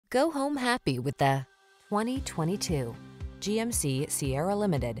Go home happy with the 2022 GMC Sierra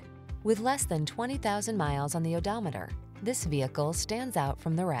Limited. With less than 20,000 miles on the odometer, this vehicle stands out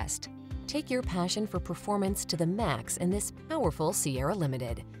from the rest. Take your passion for performance to the max in this powerful Sierra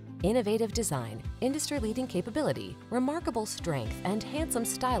Limited. Innovative design, industry-leading capability, remarkable strength, and handsome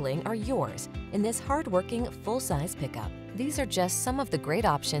styling are yours in this hard-working, full-size pickup. These are just some of the great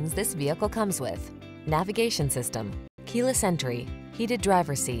options this vehicle comes with: navigation system, keyless entry, heated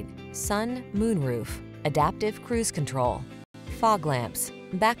driver's seat, sun, moonroof, adaptive cruise control, fog lamps,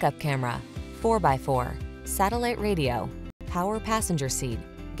 backup camera, 4x4, satellite radio, power passenger seat.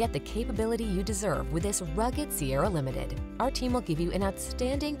 Get the capability you deserve with this rugged Sierra Limited. Our team will give you an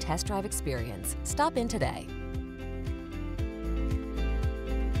outstanding test drive experience. Stop in today.